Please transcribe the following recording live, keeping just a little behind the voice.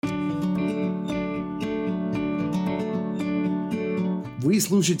Вы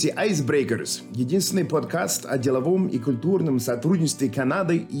слушаете Icebreakers, единственный подкаст о деловом и культурном сотрудничестве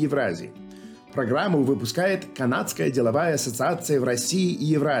Канады и Евразии. Программу выпускает Канадская деловая ассоциация в России и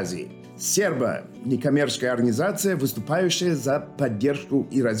Евразии. Серба – некоммерческая организация, выступающая за поддержку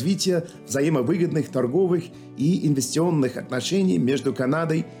и развитие взаимовыгодных торговых и инвестиционных отношений между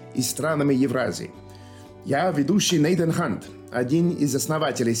Канадой и странами Евразии. Я ведущий Нейтан Хант, один из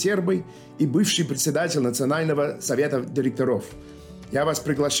основателей Сербы и бывший председатель Национального совета директоров. Я вас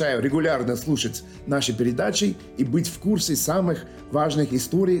приглашаю регулярно слушать наши передачи и быть в курсе самых важных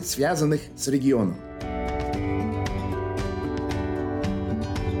историй, связанных с регионом.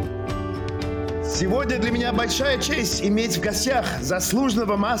 Сегодня для меня большая честь иметь в гостях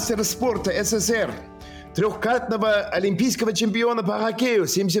заслуженного мастера спорта СССР, трехкратного олимпийского чемпиона по хоккею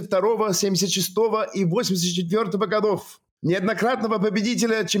 72, 76 и 84 годов, неоднократного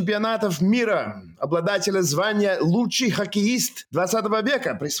победителя чемпионатов мира, обладателя звания «Лучший хоккеист 20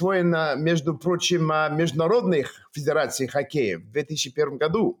 века», присвоено, между прочим, Международной федерации хоккея в 2001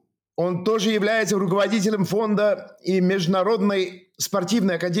 году. Он тоже является руководителем фонда и Международной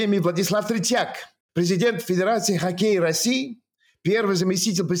спортивной академии Владислав Третьяк, президент Федерации хоккея России, первый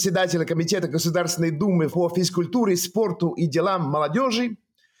заместитель председателя Комитета Государственной Думы по физкультуре, спорту и делам молодежи,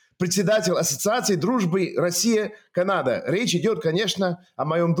 председатель Ассоциации дружбы Россия-Канада. Речь идет, конечно, о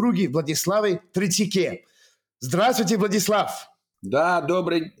моем друге Владиславе Третьяке. Здравствуйте, Владислав. Да,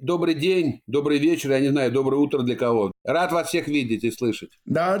 добрый день, добрый вечер, я не знаю, доброе утро для кого. Рад вас всех видеть и слышать.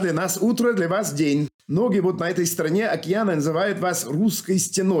 Да, для нас утро, для вас день. Многие вот на этой стороне океана называют вас русской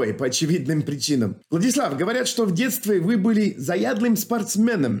стеной по очевидным причинам. Владислав, говорят, что в детстве вы были заядлым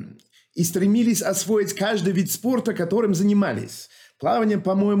спортсменом и стремились освоить каждый вид спорта, которым занимались. Плавание,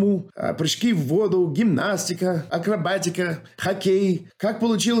 по-моему, прыжки в воду, гимнастика, акробатика, хоккей. Как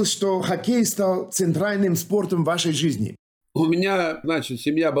получилось, что хоккей стал центральным спортом в вашей жизни? У меня,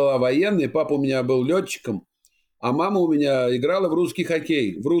 семья была военной, папа у меня был летчиком, а мама у меня играла в русский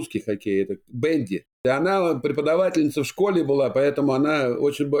хоккей, это бенди. И она преподавательница в школе была, поэтому она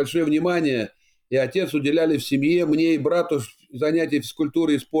очень большое внимание и отец уделяли в семье, мне и брату занятия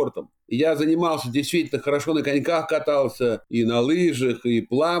физкультурой и спортом. И я занимался действительно хорошо, на коньках катался, и на лыжах, и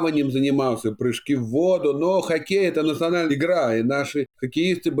плаванием занимался, и прыжки в воду. Но хоккей – это национальная игра, и наши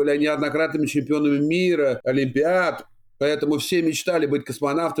хоккеисты были неоднократными чемпионами мира, олимпиад. Поэтому все мечтали быть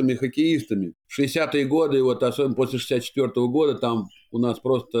космонавтами и хоккеистами. В 60-е годы, вот особенно после 64-го года, там у нас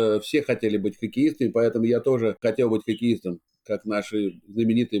просто все хотели быть хоккеистами, поэтому я тоже хотел быть хоккеистом, как наши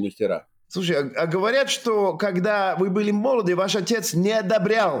знаменитые мастера. Слушай, а говорят, что когда вы были молоды, ваш отец не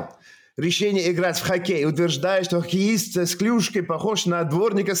одобрял решение играть в хоккей, утверждая, что хоккеист с клюшкой похож на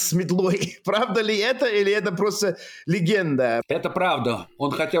дворника с метлой. Правда ли это или это просто легенда? Это правда.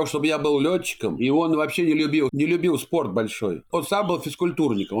 Он хотел, чтобы я был летчиком, и он вообще не любил спорт большой. Он сам был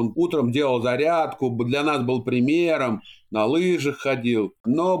физкультурником. Он утром делал зарядку, для нас был примером, на лыжах ходил,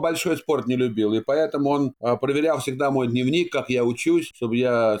 но большой спорт не любил. И поэтому он проверял всегда мой дневник, как я учусь, чтобы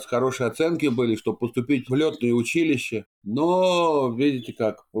я с хорошей оценки были, чтобы поступить в летное училище. Но, видите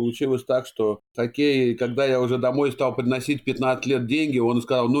как, получилось так, что хоккей, когда я уже домой стал приносить 15 лет деньги, он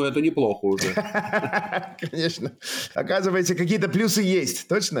сказал, это неплохо уже. Конечно. Оказывается, какие-то плюсы есть,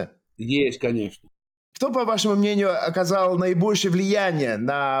 точно? Есть, конечно. Кто, по вашему мнению, оказал наибольшее влияние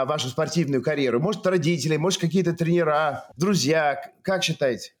на вашу спортивную карьеру? Может, родители, может, какие-то тренера, друзья? Как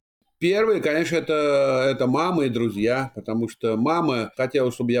считаете? Первые, конечно, это мама и друзья, потому что мама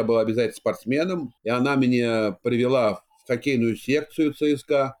хотела, чтобы я был обязательно спортсменом, и она меня привела в хоккейную секцию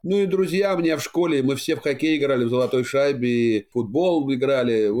ЦСКА. И друзья у меня в школе, мы все в хоккей играли, в золотой шайбе, в футбол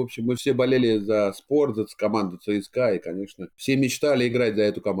играли. В общем, мы все болели за спорт, за команду ЦСКА, и, конечно, все мечтали играть за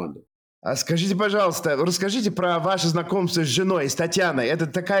эту команду. А скажите, пожалуйста, расскажите про ваше знакомство с женой, с Татьяной. Это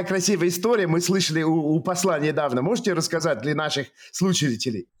такая красивая история, мы слышали у посла недавно. Можете рассказать для наших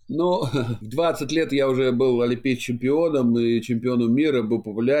слушателей? В 20 лет я уже был олимпийским чемпионом и чемпионом мира, был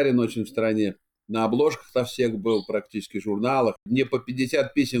популярен очень в стране. На обложках со всех был практически в журналах. Мне по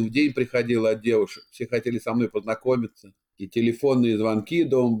 50 писем в день приходило от девушек. Все хотели со мной познакомиться. И телефонные звонки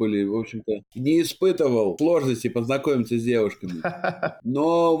дома были. В общем-то, не испытывал сложности познакомиться с девушками.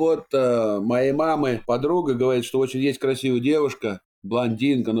 Но моей мамы подруга говорит, что очень есть красивая девушка.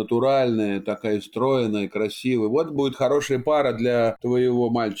 Блондинка, натуральная, такая стройная, красивая. Вот будет хорошая пара для твоего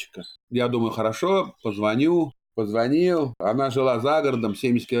мальчика. Я думаю, хорошо, позвоню. Позвонил, она жила за городом,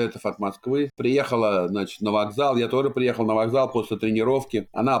 70 километров от Москвы. Приехала, на вокзал, я тоже приехал на вокзал после тренировки.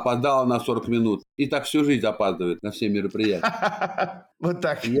 Она опоздала на 40 минут. И так всю жизнь опаздывает на все мероприятия. Вот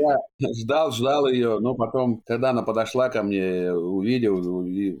так. Я ждал ее, но потом, когда она подошла ко мне, увидел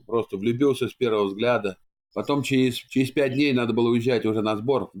и просто влюбился с первого взгляда. Потом через 5 дней надо было уезжать уже на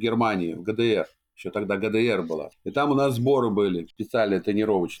сбор в Германию, в ГДР. Еще тогда ГДР была. И там у нас сборы были, специальные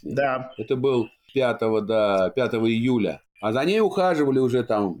тренировочные. Да. Это был 5 июля. А за ней ухаживали уже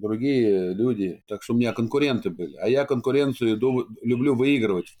там другие люди. Так что у меня конкуренты были. А я конкуренцию люблю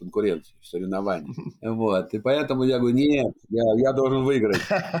выигрывать в конкуренции, в соревнованиях. Вот. И поэтому я говорю, нет, я должен выиграть.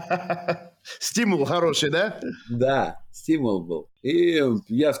 Стимул хороший, да? Да, стимул был. И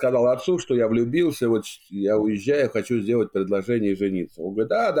я сказал отцу, что я влюбился, вот я уезжаю, хочу сделать предложение и жениться. Он говорит,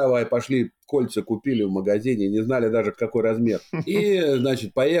 давай, пошли, кольца купили в магазине, не знали даже какой размер. И,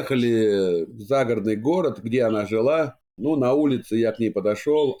 значит, поехали в загородный город, где она жила. Ну, на улице я к ней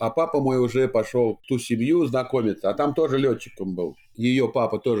подошел, а папа мой уже пошел в ту семью знакомиться, а там тоже летчиком был. Ее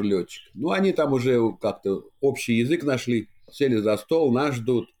папа тоже летчик. Ну, они там уже как-то общий язык нашли, сели за стол, нас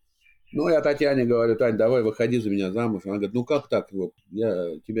ждут. Ну, я Татьяне говорю, Тань, давай выходи за меня замуж. Она говорит, ну как так, вот,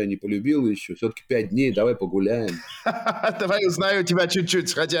 я тебя не полюбил еще, все-таки 5 дней, давай погуляем. Давай узнаю тебя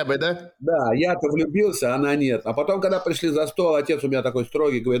чуть-чуть хотя бы, да? Да, я-то влюбился, она нет. А потом, когда пришли за стол, отец у меня такой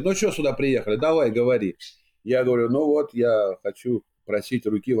строгий, говорит, ну что сюда приехали, давай, говори. Я говорю, ну вот, я хочу просить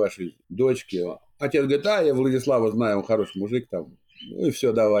руки вашей дочки. Отец говорит, я Владислава знаю, он хороший мужик там. Ну и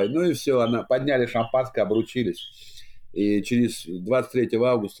все, давай. Ну и все, она подняли шампанское, обручились. И через 23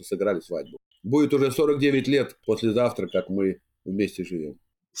 августа сыграли свадьбу. Будет уже 49 лет послезавтра, как мы вместе живем.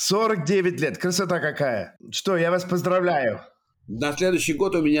 49 лет, красота какая. Что, я вас поздравляю. На следующий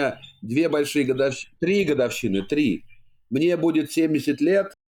год у меня 2 большие годовщины, 3 годовщины, 3. Мне будет 70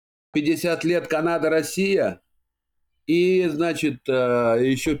 лет, 50 лет Канада-Россия и, значит,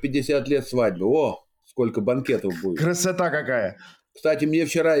 еще 50 лет свадьбы. О, сколько банкетов будет. Красота какая. Кстати, мне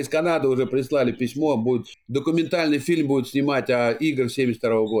вчера из Канады уже прислали письмо, документальный фильм будет снимать о играх 72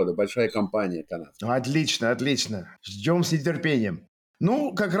 года, большая компания канадская. Отлично, отлично. Ждем с нетерпением.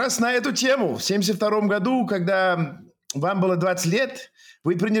 Ну, как раз на эту тему. В 72 году, когда вам было 20 лет,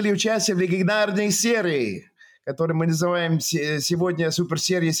 вы приняли участие в легендарной серии, которую мы называем сегодня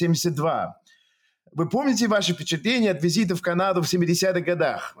Суперсерия 72. Вы помните ваши впечатления от визита в Канаду в 70-х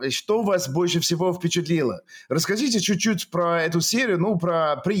годах? Что вас больше всего впечатлило? Расскажите чуть-чуть про эту серию,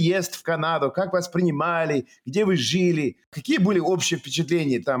 про приезд в Канаду, как вас принимали, где вы жили, какие были общие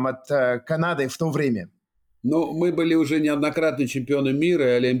впечатления там от Канады в то время? Ну, мы были уже неоднократные чемпионы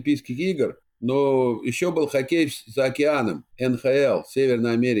мира и Олимпийских игр, но еще был хоккей за океаном, НХЛ,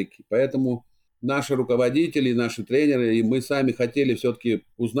 Северной Америки, поэтому наши руководители, наши тренеры и мы сами хотели все-таки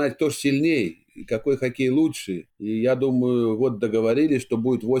узнать, кто же сильнее и какой хоккей лучше. И я думаю, вот договорились, что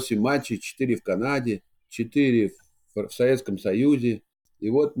будет 8 матчей, 4 в Канаде, 4 в Советском Союзе. И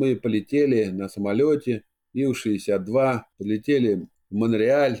вот мы полетели на самолете Ил-62, полетели в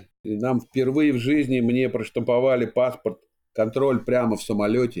Монреаль. И нам впервые в жизни мне проштамповали паспорт, контроль прямо в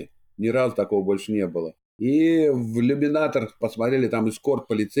самолете. Ни разу такого больше не было. И в иллюминатор посмотрели там эскорт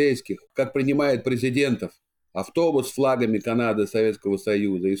полицейских, как принимает президентов. Автобус с флагами Канады, Советского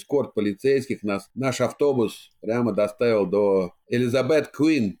Союза, эскорт полицейских. Наш автобус прямо доставил до Элизабет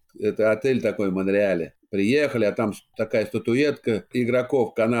Куин. Это отель такой в Монреале. Приехали, а там такая статуэтка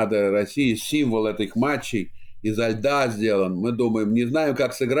игроков Канады, России, символ этих матчей. Изо льда сделан. Мы думаем, не знаю,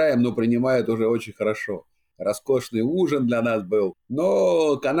 как сыграем, но принимают уже очень хорошо. Роскошный ужин для нас был.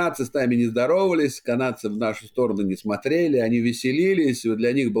 Но канадцы с нами не здоровались, канадцы в нашу сторону не смотрели, они веселились,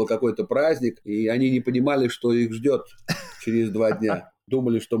 для них был какой-то праздник, и они не понимали, что их ждет через 2 дня.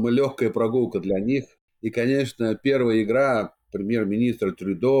 Думали, что мы легкая прогулка для них. И, конечно, первая игра, премьер-министр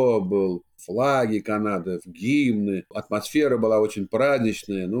Трюдо был, флаги Канады, гимны. Атмосфера была очень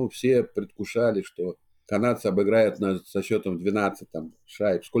праздничная, все предвкушали, что канадцы обыграют нас со счетом 12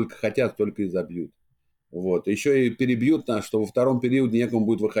 шайб. Сколько хотят, столько и забьют. Вот. Еще и перебьют нас, что во втором периоде некому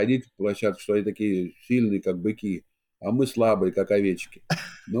будет выходить в площадку, что они такие сильные, как быки, а мы слабые, как овечки.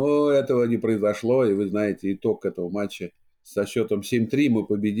 Но этого не произошло, и вы знаете итог этого матча. Со счетом 7-3 мы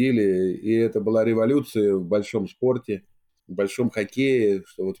победили, и это была революция в большом спорте, в большом хоккее,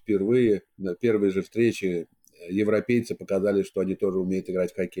 что вот впервые на первой же встрече европейцы показали, что они тоже умеют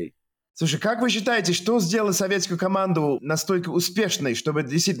играть в хоккей. Слушай, как вы считаете, что сделало советскую команду настолько успешной, чтобы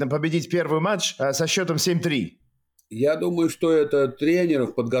действительно победить первый матч со счетом 7-3? Я думаю, что это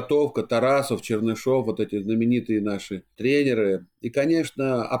тренеров, подготовка, Тарасов, Чернышов, вот эти знаменитые наши тренеры. И,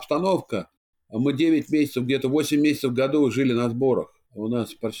 конечно, обстановка. Мы 9 месяцев, где-то 8 месяцев в году жили на сборах. У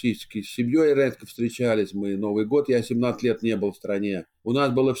нас практически с семьей редко встречались. Мы Новый год, я 17 лет не был в стране. У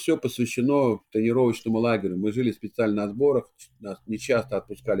нас было все посвящено тренировочному лагерю. Мы жили специально на сборах. Нас не часто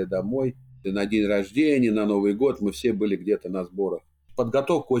отпускали домой. И на день рождения, на Новый год мы все были где-то на сборах.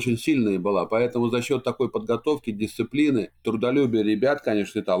 подготовка очень сильная была, поэтому за счет такой подготовки, дисциплины, трудолюбия ребят,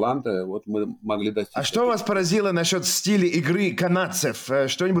 конечно, и таланта, вот мы могли А достичь что таких. вас поразило насчет стиля игры канадцев?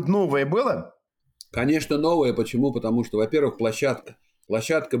 Что-нибудь новое было? Конечно, новое. Почему? Потому что, во-первых, площадка.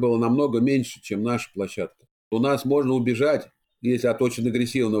 Площадка была намного меньше, чем наша площадка. У нас можно убежать, если от очень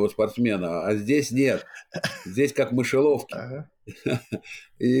агрессивного спортсмена, а здесь нет. Здесь как мышеловки. Ага.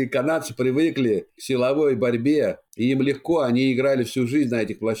 И канадцы привыкли к силовой борьбе, и им легко, они играли всю жизнь на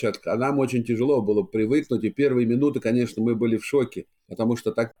этих площадках, а нам очень тяжело было привыкнуть, и первые минуты, конечно, мы были в шоке, потому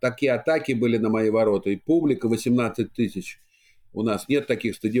что такие атаки были на мои ворота, и публика 18 тысяч, у нас нет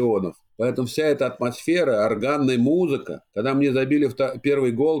таких стадионов, поэтому вся эта атмосфера, органная музыка, когда мне забили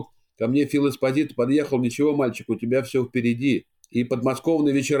первый гол, ко мне Фил Эспозито подъехал, ничего, мальчик, у тебя все впереди. И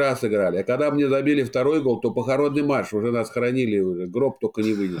подмосковные вечера сыграли. А когда мне забили второй гол, то похоронный марш. Уже нас хоронили, уже гроб только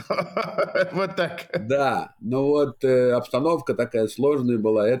не вынесли. Вот так. Да, но вот обстановка такая сложная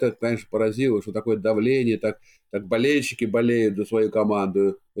была. Это, конечно, поразило, что такое давление, так болельщики болеют за свою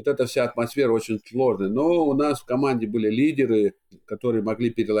команду. Вот эта вся атмосфера очень сложная. Но у нас в команде были лидеры, которые могли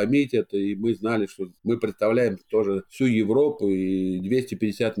переломить это. И мы знали, что мы представляем тоже всю Европу и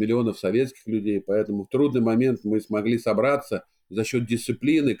 250 миллионов советских людей. Поэтому в трудный момент мы смогли собраться. За счет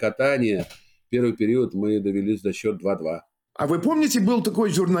дисциплины, катания, первый период мы довели до счет 2-2. А вы помните, был такой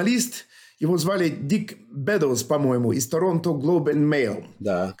журналист, его звали Дик Бэдоус, по-моему, из Toronto Globe and Mail,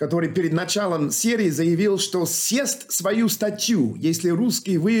 Да. который перед началом серии заявил, что съест свою статью, если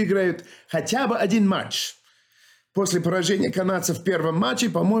русские выиграют хотя бы один матч. После поражения канадцев в первом матче,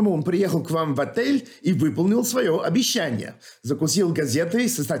 по-моему, он приехал к вам в отель и выполнил свое обещание. Закусил газетой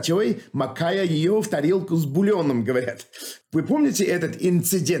со статьей, макая ее в тарелку с бульоном, говорят. Вы помните этот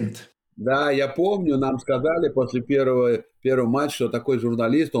инцидент? Да, я помню, нам сказали после первого матча, что такой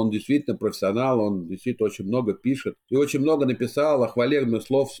журналист, он действительно профессионал, он действительно очень много пишет. И очень много написал хвалебных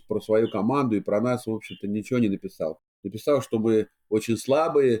слов про свою команду, и про нас, в общем-то, ничего не написал. Написал, что мы очень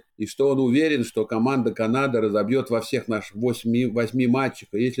слабые, и что он уверен, что команда Канады разобьет во всех наших 8 матчах.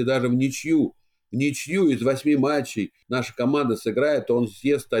 И если даже в ничью из 8 матчей наша команда сыграет, то он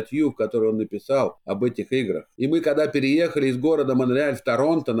съест статью, в которой он написал об этих играх. И мы, когда переехали из города Монреаль в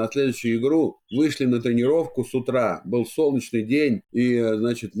Торонто на следующую игру, вышли на тренировку с утра. Был солнечный день, и,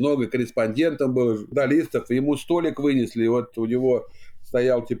 значит, много корреспондентов было, журналистов, и ему столик вынесли, и вот у него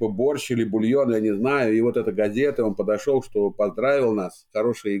стоял типа борщ или бульон, я не знаю, и вот эта газета, он подошел, что поздравил нас с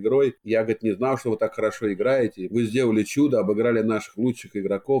хорошей игрой. Я, говорит, не знал, что вы так хорошо играете. Вы сделали чудо, обыграли наших лучших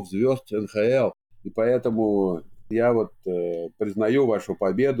игроков, звезд НХЛ. И поэтому я вот признаю вашу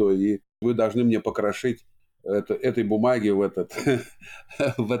победу, и вы должны мне покрошить этой бумаги в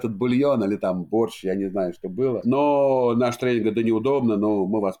этот бульон или там борщ, я не знаю, что было. Но наш тренер говорит, да неудобно, но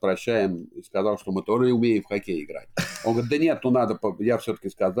мы вас прощаем. И сказал, что мы тоже умеем в хоккей играть. Он говорит, да нет, надо, я все-таки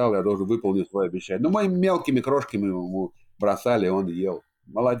сказал, я должен выполнить свое обещание. Мы мелкими крошками ему бросали, он ел.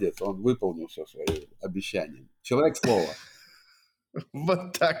 Молодец, он выполнил все свои обещания. Человек слова.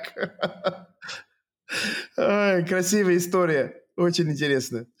 Вот так. Ой, красивая история. Очень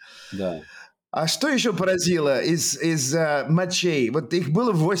интересно. Да. А что еще поразило из матчей? Вот их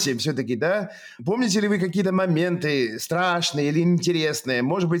было 8 все-таки, да? Помните ли вы какие-то моменты страшные или интересные?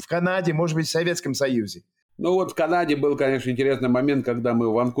 Может быть, в Канаде, может быть, в Советском Союзе? Ну вот в Канаде был, конечно, интересный момент, когда мы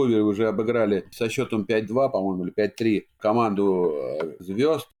в Ванкувере уже обыграли со счетом 5-2, по-моему, или 5-3 команду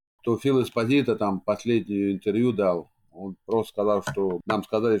звезд, то Фил Эспозито там последнее интервью дал. Он просто сказал, что нам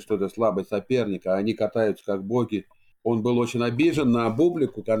сказали, что это слабый соперник, а они катаются как боги. Он был очень обижен на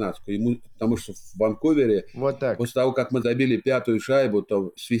публику канадскую, потому что в Ванкувере, вот так. После того, как мы забили 5-ю шайбу,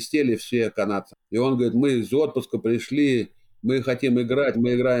 то свистели все канадцы. И он говорит, мы из отпуска пришли, мы хотим играть,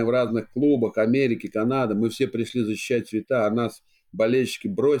 мы играем в разных клубах Америки, Канады, мы все пришли защищать цвета, а нас болельщики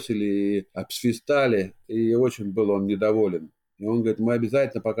бросили и обсвистали, и очень был он недоволен. И он говорит, мы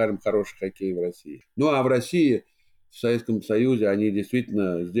обязательно покажем хороший хоккей в России. Ну, а в России, в Советском Союзе, они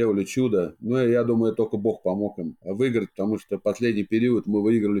действительно сделали чудо. Ну, я думаю, только Бог помог им выиграть, потому что последний период мы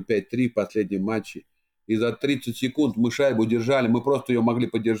выиграли 5-3 в последнем матче. И за 30 секунд мы шайбу держали, мы просто ее могли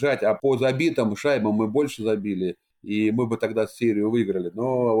подержать, а по забитым шайбам мы больше забили, и мы бы тогда серию выиграли.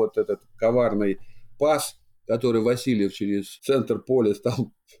 Но вот этот коварный пас, который Васильев через центр поля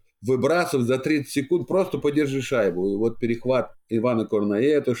стал выбрасывать за 30 секунд, просто подержи шайбу. И вот перехват Ивана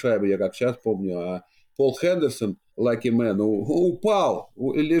Корнея эту шайбу, я как сейчас помню, а Пол Хендерсон, Лаки Мэн, упал,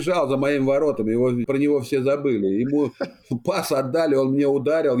 лежал за моим воротом, про него все забыли. Ему пас отдали, он мне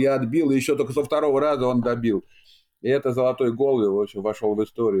ударил, я отбил, и еще только со второго раза он добил. И это золотой гол, и, в общем, вошел в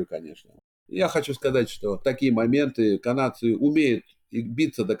историю, конечно. Я хочу сказать, что в такие моменты канадцы умеют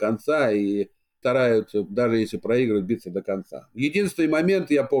биться до конца, и стараются, даже если проигрывают, биться до конца. Единственный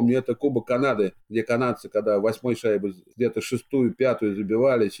момент, я помню, это Кубок Канады, где канадцы, когда 8-й шайбы где-то 6-ю, 5-ю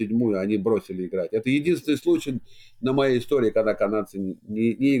забивали, 7-ю, они бросили играть. Это единственный случай на моей истории, когда канадцы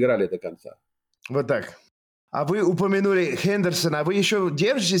не играли до конца. Вот так. А вы упомянули Хендерсона. Вы еще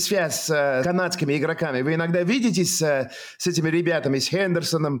держите связь с канадскими игроками? Вы иногда видитесь с этими ребятами, с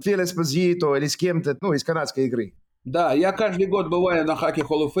Хендерсоном, Фил Эспозито или с кем-то, из канадской игры? Да, я каждый год бываю на Hockey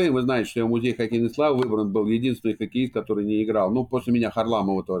Hall of Fame. Вы знаете, что я в музей хоккейной славы выбран был единственный хоккеист, который не играл. После меня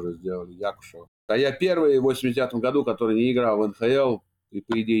Харламова тоже сделали, Якушева. А я первый в 80-м году, который не играл в НХЛ. И,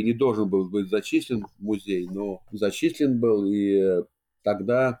 по идее, не должен был быть зачислен в музей, но зачислен был. И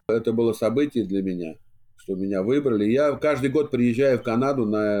тогда это было событие для меня, что меня выбрали. Я каждый год приезжаю в Канаду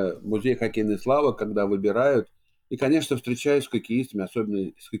на музей хоккейной славы, когда выбирают. И, конечно, встречаюсь с хоккеистами,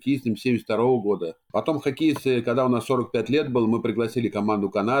 особенно с хоккеистами 1972 года. Потом хоккеисты, когда у нас 45 лет было, мы пригласили команду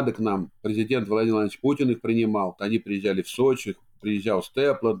Канады к нам. Президент Владимир Владимирович Путин их принимал. Они приезжали в Сочи, приезжал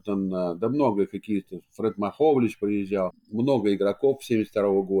Степлтон, да много хоккеистов. Фред Маховлич приезжал. Много игроков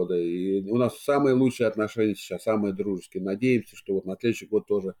 1972 года. И у нас самые лучшие отношения сейчас, самые дружеские. Надеемся, что вот на следующий год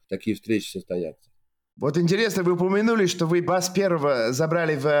тоже такие встречи состоятся. Вот интересно, вы упомянули, что вы бас первого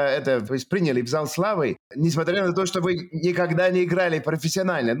забрали то есть приняли в зал славы, несмотря на то, что вы никогда не играли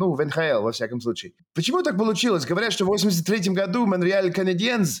профессионально, в НХЛ, во всяком случае. Почему так получилось? Говорят, что в 1983 году Монреаль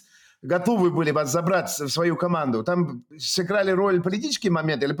Канадиенс готовы были вас забрать в свою команду. Там сыграли роль политические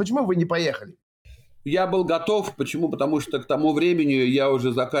моменты, или почему вы не поехали? Я был готов. Почему? Потому что к тому времени я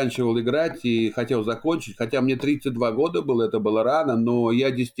уже заканчивал играть и хотел закончить. Хотя мне 32 года было, это было рано, но я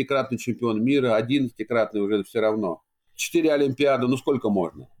 10-кратный чемпион мира, 11-кратный уже все равно. 4 Олимпиады, сколько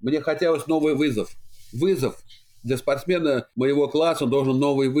можно? Мне хотелось новый вызов. Вызов. Для спортсмена моего класса должен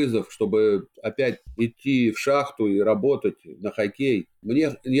новый вызов, чтобы опять идти в шахту и работать на хоккей.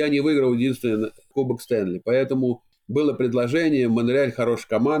 Я не выиграл единственный Кубок Стэнли, поэтому... Было предложение, Монреаль хорошая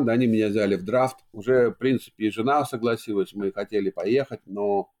команда, они меня взяли в драфт. Уже, в принципе, и жена согласилась, мы хотели поехать,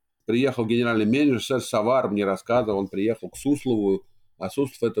 но приехал генеральный менеджер, Серж Савар мне рассказывал, он приехал к Суслову, а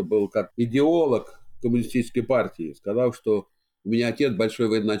Суслов это был как идеолог коммунистической партии. Сказал, что у меня отец большой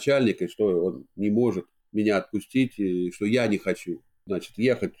военачальник, и что он не может меня отпустить, и что я не хочу,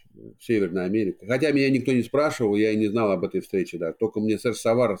 ехать в Северную Америку. Хотя меня никто не спрашивал, я и не знал об этой встрече, да. Только мне Серж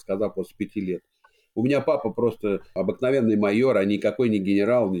Савар рассказал после 5 лет. У меня папа просто обыкновенный майор, а никакой не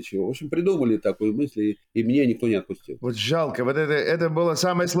генерал, ничего. В общем, придумали такую мысль, и меня никто не отпустил. Вот жалко, это было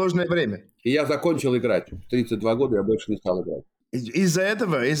самое сложное время. И я закончил играть. В 32 года я больше не стал играть.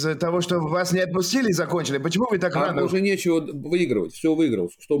 Из-за того, что вас не отпустили и закончили, почему вы так рано? Уже нечего выигрывать, все выиграл,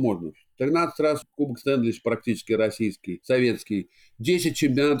 что можно. 13 раз Кубок Стэнли практически российский, советский, 10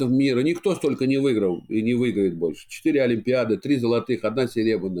 чемпионатов мира, никто столько не выиграл и не выиграет больше. 4 Олимпиады, 3 золотых, 1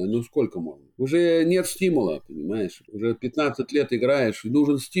 серебряная, сколько можно? Уже нет стимула, понимаешь, уже 15 лет играешь,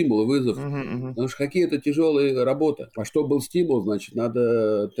 нужен стимул, вызов, потому что хоккей это тяжелая работа. А чтобы был стимул, значит,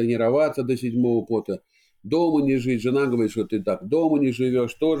 надо тренироваться до 7-го пота. Дома не жить. Жена говорит, что ты так дома не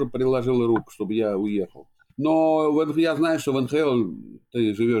живешь. Тоже приложила руку, чтобы я уехал. Но я знаю, что в НХЛ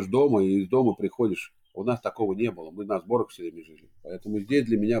ты живешь дома и из дома приходишь. У нас такого не было. Мы на сборах все время жили. Поэтому здесь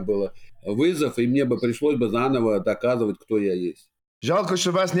для меня был вызов, и мне пришлось бы заново доказывать, кто я есть. Жалко, что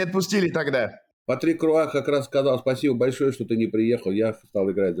вас не отпустили тогда. Патрик Руа как раз сказал, спасибо большое, что ты не приехал. Я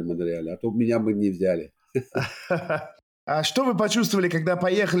стал играть за Монреаль, а то меня бы не взяли. А что вы почувствовали, когда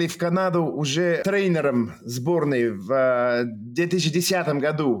поехали в Канаду уже тренером сборной в 2010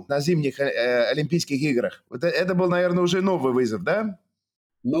 году на зимних Олимпийских играх? Вот это был, наверное, уже новый вызов, да?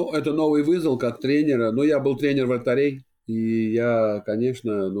 Это новый вызов как тренера. Я был тренер вратарей, и я,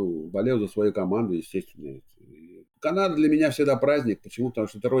 конечно, болел за свою команду, естественно. Канада для меня всегда праздник. Почему? Потому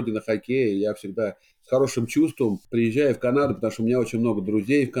что это родина хоккея. Я всегда с хорошим чувством приезжаю в Канаду, потому что у меня очень много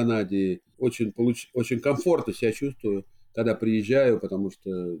друзей в Канаде. Очень комфортно себя чувствую, когда приезжаю, потому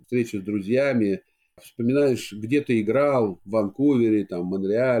что встречи с друзьями. Вспоминаешь, где ты играл, в Ванкувере, в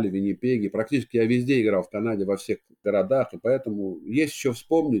Монреале, в Виннипеге. Практически я везде играл в Канаде, во всех городах. И поэтому есть еще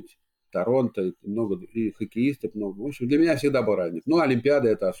вспомнить. Торонто, много и хоккеистов много. В общем, для меня всегда был праздник. Олимпиада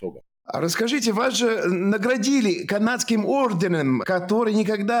это особо. А расскажите, вас же наградили канадским орденом, который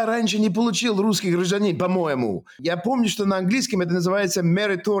никогда раньше не получил русский гражданин, по-моему. Я помню, что на английском это называется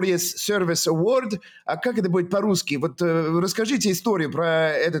Meritorious Service Award. А как это будет по-русски? Вот расскажите историю про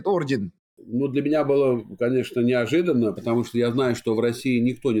этот орден. Для меня было, конечно, неожиданно, потому что я знаю, что в России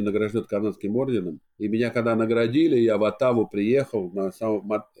никто не награжден канадским орденом. И меня когда наградили, я в Оттаву приехал на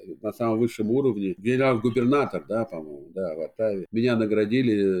на самом высшем уровне. Генерал-губернатор, да, по-моему, да, в Оттаве. Меня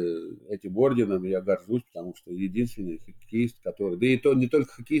наградили этим орденом, я горжусь, потому что единственный хоккеист, который... Да и то не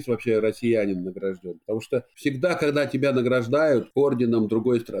только хоккеист, вообще россиянин награжден. Потому что всегда, когда тебя награждают орденом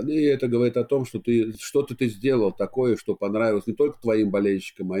другой страны, это говорит о том, что ты что-то ты сделал такое, что понравилось не только твоим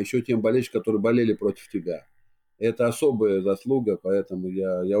болельщикам, а еще тем болельщикам, которые болели против тебя. Это особая заслуга, поэтому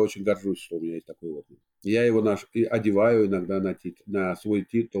я очень горжусь, что у меня есть такой орден. Я его одеваю иногда на свой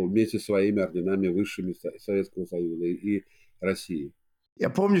титул вместе с своими орденами высшими Советского Союза и России. Я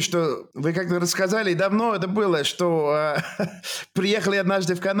помню, что вы как-то рассказали, и давно это было, что приехали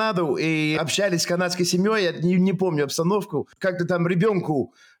однажды в Канаду и общались с канадской семьей, я не помню обстановку, как-то там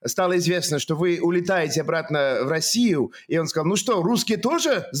ребенку стало известно, что вы улетаете обратно в Россию, и он сказал, ну что, русские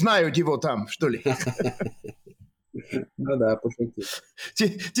тоже знают его там, что ли? Ну да, пошутил.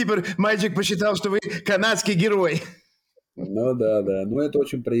 Типа мальчик посчитал, что вы канадский герой. Ну да, ну это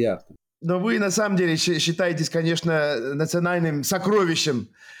очень приятно. Но вы на самом деле считаетесь, конечно, национальным сокровищем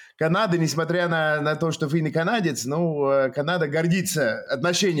Канады, несмотря на то, что вы не канадец, но Канада гордится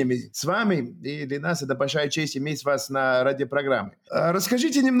отношениями с вами, и для нас это большая честь иметь вас на радиопрограмме.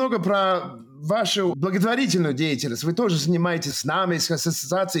 Расскажите немного про вашу благотворительную деятельность. Вы тоже занимаетесь с нами, с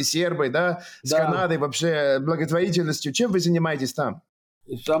ассоциацией сербой, да, с Канадой, вообще благотворительностью. Чем вы занимаетесь там?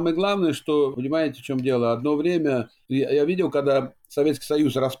 Самое главное, что, понимаете, в чем дело? Одно время я видел, когда Советский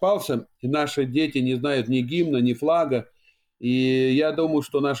Союз распался, и наши дети не знают ни гимна, ни флага, и я думаю,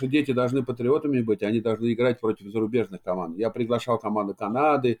 что наши дети должны патриотами быть, они должны играть против зарубежных команд. Я приглашал команды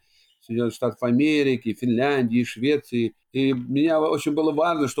Канады, Соединенных Штатов Америки, Финляндии, Швеции, и мне очень было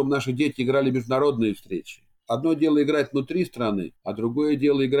важно, чтобы наши дети играли международные встречи. Одно дело играть внутри страны, а другое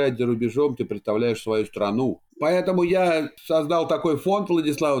дело играть за рубежом, ты представляешь свою страну. Поэтому я создал такой фонд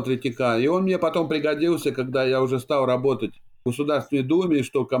Владислава Третьяка, и он мне потом пригодился, когда я уже стал работать в Государственной Думе,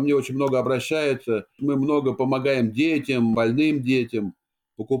 что ко мне очень много обращаются. Мы много помогаем детям, больным детям,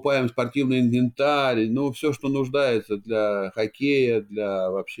 покупаем спортивный инвентарь, все, что нуждается для хоккея,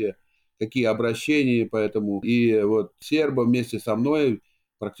 для вообще какие обращения. Поэтому и вот Серба вместе со мной,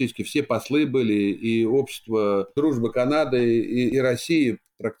 практически все послы были, и общество дружбы Канады и России,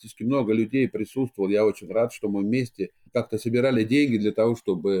 практически много людей присутствовало. Я очень рад, что мы вместе как-то собирали деньги для того,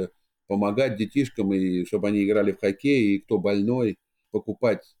 чтобы помогать детишкам, и чтобы они играли в хоккей, и кто больной,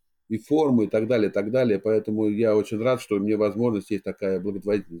 покупать и форму, и так далее, и так далее. Поэтому я очень рад, что у меня возможность есть такая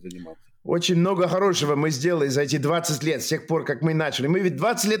благотворительность заниматься. Очень много хорошего мы сделали за эти 20 лет, с тех пор, как мы начали. Мы ведь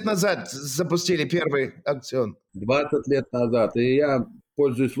 20 лет назад запустили первый аукцион. 20 лет назад. И я,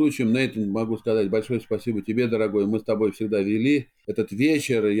 пользуясь случаем, Нейтан, могу сказать большое спасибо тебе, дорогой. Мы с тобой всегда вели этот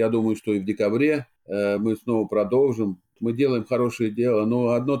вечер. Я думаю, что и в декабре мы снова продолжим. Мы делаем хорошее дело. Но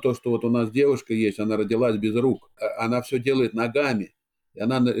одно то, что вот у нас девушка есть, она родилась без рук. Она все делает ногами. И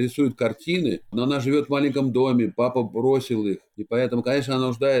она рисует картины, но она живет в маленьком доме, папа бросил их. И поэтому, конечно, она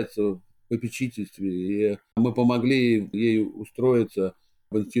нуждается в попечительстве. И мы помогли ей устроиться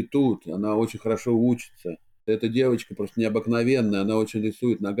в институт. Она очень хорошо учится. Эта девочка просто необыкновенная. Она очень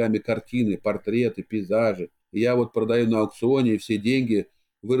рисует ногами картины, портреты, пейзажи. И я вот продаю на аукционе, и все деньги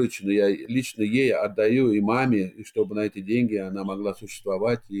вырученные я лично ей отдаю и маме, и чтобы на эти деньги она могла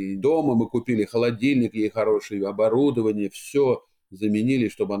существовать. И дома мы купили холодильник ей хороший, оборудование, все заменили,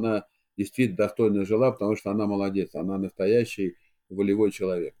 чтобы она действительно достойно жила, потому что она молодец, она настоящий волевой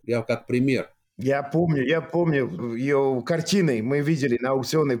человек. Я как пример. Я помню ее картины, мы видели на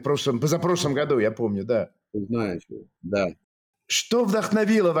аукционе позапрошлом году, я помню, да. Ты знаешь, да. Что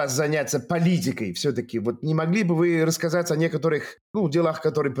вдохновило вас заняться политикой все-таки? Вот не могли бы вы рассказать о некоторых делах,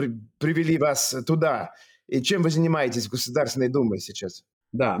 которые привели вас туда? И чем вы занимаетесь в Государственной Думе сейчас?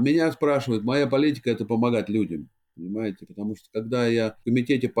 Да, меня спрашивают, моя политика – это помогать людям. Понимаете, потому что когда я в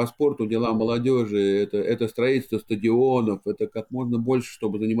комитете по спорту, делам молодежи, это строительство стадионов, это как можно больше,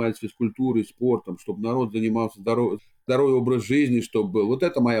 чтобы занимались физкультурой, спортом, чтобы народ занимался здоровый образ жизни, чтобы был. Вот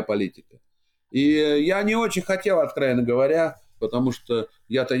это моя политика. И я не очень хотел, откровенно говоря, потому что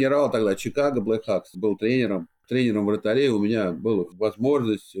я тренировал тогда Чикаго Блэкхакс, был тренером вратарей, у меня была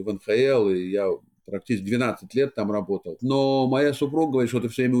возможность в НХЛ, и я практически 12 лет там работал. Но моя супруга говорит, что ты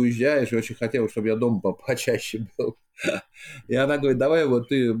все время уезжаешь, и очень хотела, чтобы я дома почаще был. И она говорит, давай вот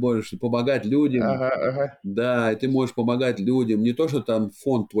ты можешь помогать людям. Ага. Да, и ты можешь помогать людям. Не то, что там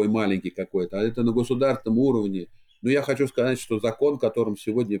фонд твой маленький какой-то, а это на государственном уровне. Но я хочу сказать, что закон, которым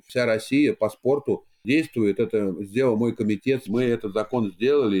сегодня вся Россия по спорту действует, это сделал мой комитет. Мы этот закон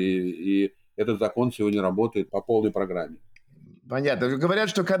сделали, и этот закон сегодня работает по полной программе. Понятно. Говорят,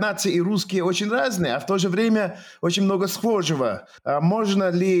 что канадцы и русские очень разные, а в то же время очень много схожего. А можно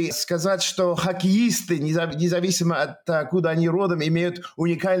ли сказать, что хоккеисты, независимо от куда они родом, имеют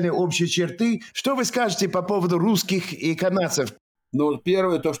уникальные общие черты? Что вы скажете по поводу русских и канадцев? Ну,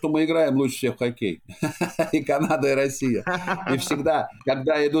 первое, то, что мы играем лучше всех в хоккей. И Канада, и Россия. И всегда,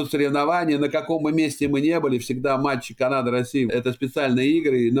 когда идут соревнования, на каком бы месте мы не были, всегда матчи Канада-Россия. Это специальные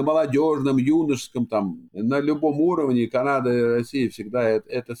игры на молодежном, юношеском, там, на любом уровне. Канада и Россия всегда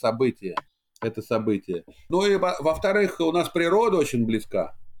это событие. Это событие. Ну и, во-вторых, у нас природа очень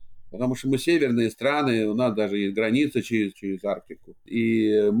близка. Потому что мы северные страны, у нас даже есть граница через Арктику.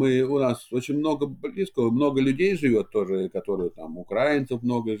 И у нас очень много близко, много людей живет тоже, которые там, украинцев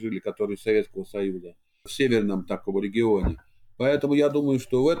много жили, которые из Советского Союза, в северном таком регионе. Поэтому я думаю,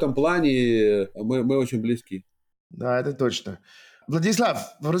 что в этом плане мы очень близки. Да, это точно.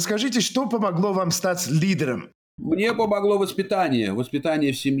 Владислав, расскажите, что помогло вам стать лидером? Мне помогло воспитание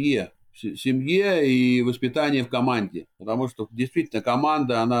в семье. В семье и воспитание в команде. Потому что действительно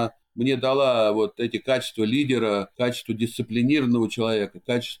команда, она мне дала вот эти качества лидера, качество дисциплинированного человека,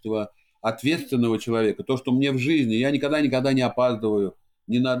 качество ответственного человека. То, что мне в жизни. Я никогда не опаздываю.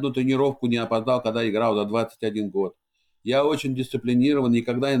 Ни на одну тренировку не опоздал, когда играл за 21 год. Я очень дисциплинирован,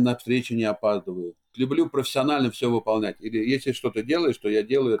 никогда на встречу не опаздываю. Люблю профессионально все выполнять. Или если что-то делаю, что я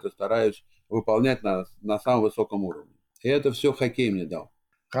делаю, это стараюсь выполнять на самом высоком уровне. И это все хоккей мне дал.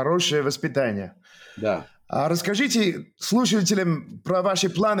 Хорошее воспитание. Да. А расскажите слушателям про ваши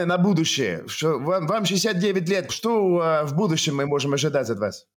планы на будущее. Вам 69 лет. Что в будущем мы можем ожидать от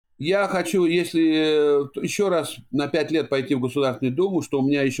вас? Я хочу, если еще раз на 5 лет пойти в Государственную Думу, что у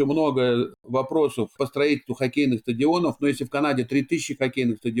меня еще много вопросов по строительству хоккейных стадионов. Но если в Канаде 3000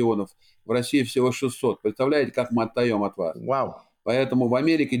 хоккейных стадионов, в России всего 600. Представляете, как мы отстаем от вас? Вау. Поэтому в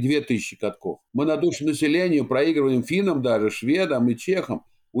Америке 2000 катков. Мы на душу населения проигрываем финнам даже, шведам и чехам.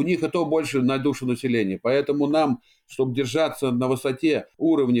 У них и то больше на душу населения. Поэтому нам, чтобы держаться на высоте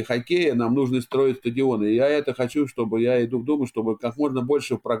уровня хоккея, нам нужно строить стадионы. И я это хочу, я иду в Думу, чтобы как можно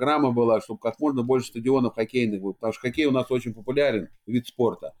больше программа была, чтобы как можно больше стадионов хоккейных было. Потому что хоккей у нас очень популярен, вид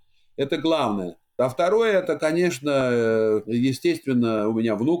спорта. Это главное. А второе, это, конечно, естественно, у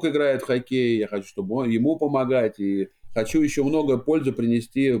меня внук играет в хоккей. Я хочу, чтобы ему помогать. И хочу еще много пользы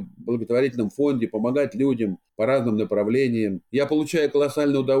принести в благотворительном фонде, помогать людям по разным направлениям. Я получаю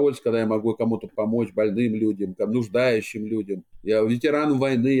колоссальное удовольствие, когда я могу кому-то помочь, больным людям, нуждающим людям. Я ветеранам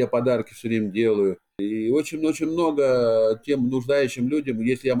войны, я подарки все время делаю. И очень-очень много тем нуждающим людям,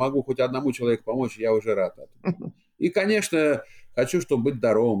 если я могу хоть одному человеку помочь, я уже рад этому. И, конечно, хочу, чтобы быть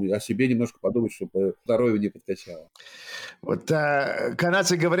здоровым, о себе немножко подумать, чтобы здоровье не подкачало. Вот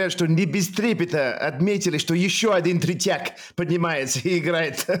канадцы говорят, что не без трепета отметили, что еще один третьяк поднимается и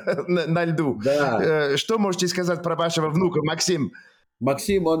играет на льду. Да. Что можете сказать про вашего внука, Максим?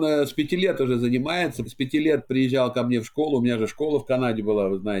 Максим, он с 5 лет уже занимается. С 5 лет приезжал ко мне в школу. У меня же школа в Канаде была,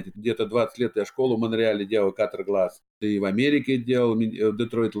 вы знаете. Где-то 20 лет я школу в Монреале делал, Катер-Глаз. И в Америке делал, в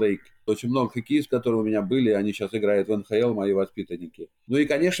Детройт-Лейк. Очень много хоккеистов, которые у меня были. Они сейчас играют в НХЛ, мои воспитанники. Ну и,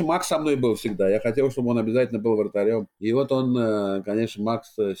 конечно, Макс со мной был всегда. Я хотел, чтобы он обязательно был вратарем. И вот он, конечно,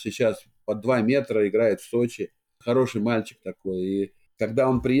 Макс сейчас под 2 метра играет в Сочи. Хороший мальчик такой. И когда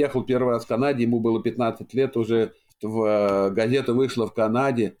он приехал первый раз в Канаде, ему было 15 лет уже. В газету вышло в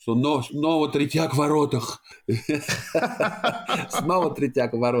Канаде, что снова третьяк в воротах. Снова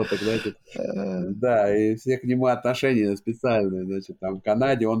третьяк в воротах, значит. Да, и все к нему отношения специальные, значит, там в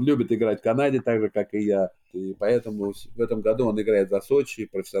Канаде. Он любит играть в Канаде так же, как и я. И поэтому в этом году он играет за Сочи,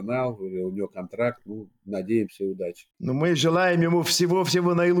 профессионал, у него контракт. Ну, надеемся, удачи. Ну, мы желаем ему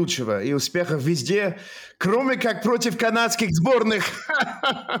всего-всего наилучшего и успехов везде, кроме как против канадских сборных.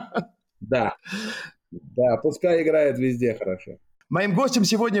 Да. Да, пускай играет везде хорошо. Моим гостем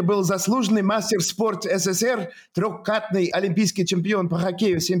сегодня был заслуженный мастер спорта СССР, трехкратный олимпийский чемпион по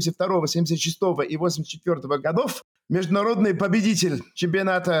хоккею 72, 76 и 84 годов, международный победитель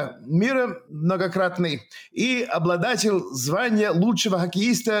чемпионата мира многократный и обладатель звания лучшего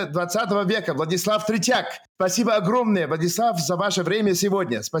хоккеиста 20 века Владислав Третьяк. Спасибо огромное, Владислав, за ваше время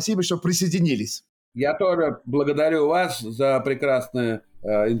сегодня. Спасибо, что присоединились. Я тоже благодарю вас за прекрасное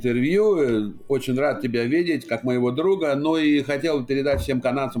интервью. Очень рад тебя видеть, как моего друга. Ну и хотел передать всем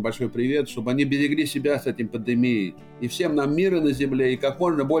канадцам большой привет, чтобы они берегли себя с этим пандемией. И всем нам мира на земле, и как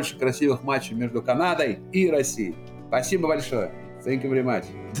можно больше красивых матчей между Канадой и Россией. Спасибо большое. Thank you very much.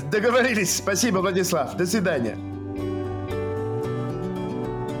 Договорились. Спасибо, Владислав. До свидания.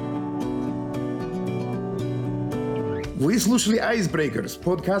 Вы слушали Icebreakers,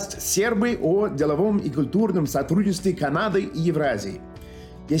 подкаст «Сербы» о деловом и культурном сотрудничестве Канады и Евразии.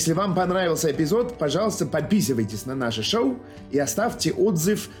 Если вам понравился эпизод, пожалуйста, подписывайтесь на наше шоу и оставьте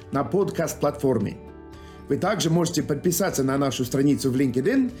отзыв на подкаст-платформе. Вы также можете подписаться на нашу страницу в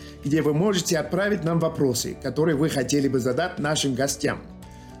LinkedIn, где вы можете отправить нам вопросы, которые вы хотели бы задать нашим гостям.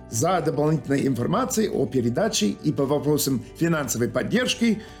 За дополнительной информацией о передаче и по вопросам финансовой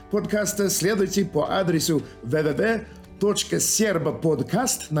поддержки подкаста следуйте по адресу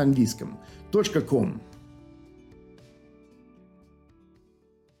www.serbopodcast на английском .com.